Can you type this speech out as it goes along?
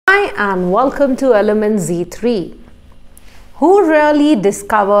Hi and welcome to Element Z3. Who really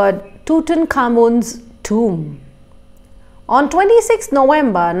discovered Tutankhamun's tomb? On 26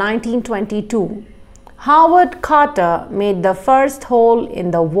 November 1922, Howard Carter made the first hole in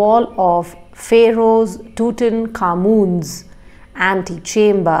the wall of Pharaoh Tutankhamun's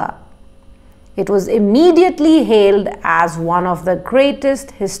antechamber. It was immediately hailed as one of the greatest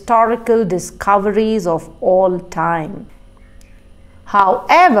historical discoveries of all time.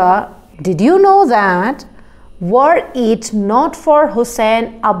 However, did you know that were it not for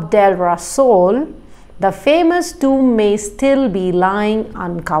Hussein Abdel Rasoul, the famous tomb may still be lying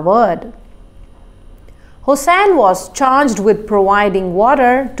uncovered? Hussain was charged with providing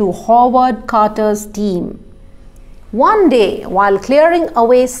water to Howard Carter's team. One day, while clearing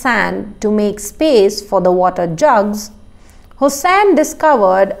away sand to make space for the water jugs, Hussain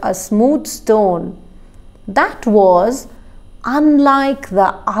discovered a smooth stone that was unlike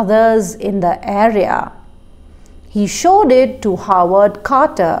the others in the area. He showed it to Howard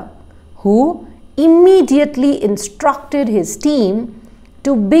Carter, who immediately instructed his team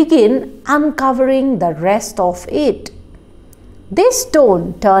to begin uncovering the rest of it. This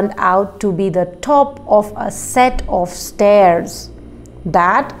stone turned out to be the top of a set of stairs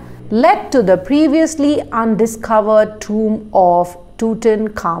that led to the previously undiscovered tomb of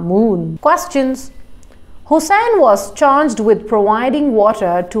Tutankhamun. Questions. Hussain was charged with providing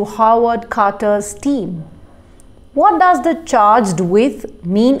water to Howard Carter's team. What does the charged with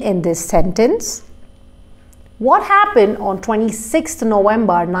mean in this sentence? What happened on 26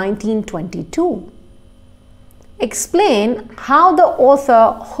 November 1922? Explain how the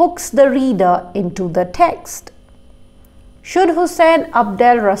author hooks the reader into the text. Should Hussein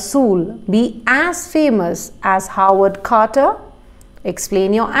Abdel Rasoul be as famous as Howard Carter?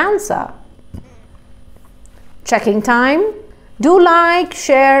 Explain your answer. Checking time. Do like,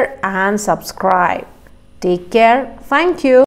 share and subscribe. Take care. Thank you.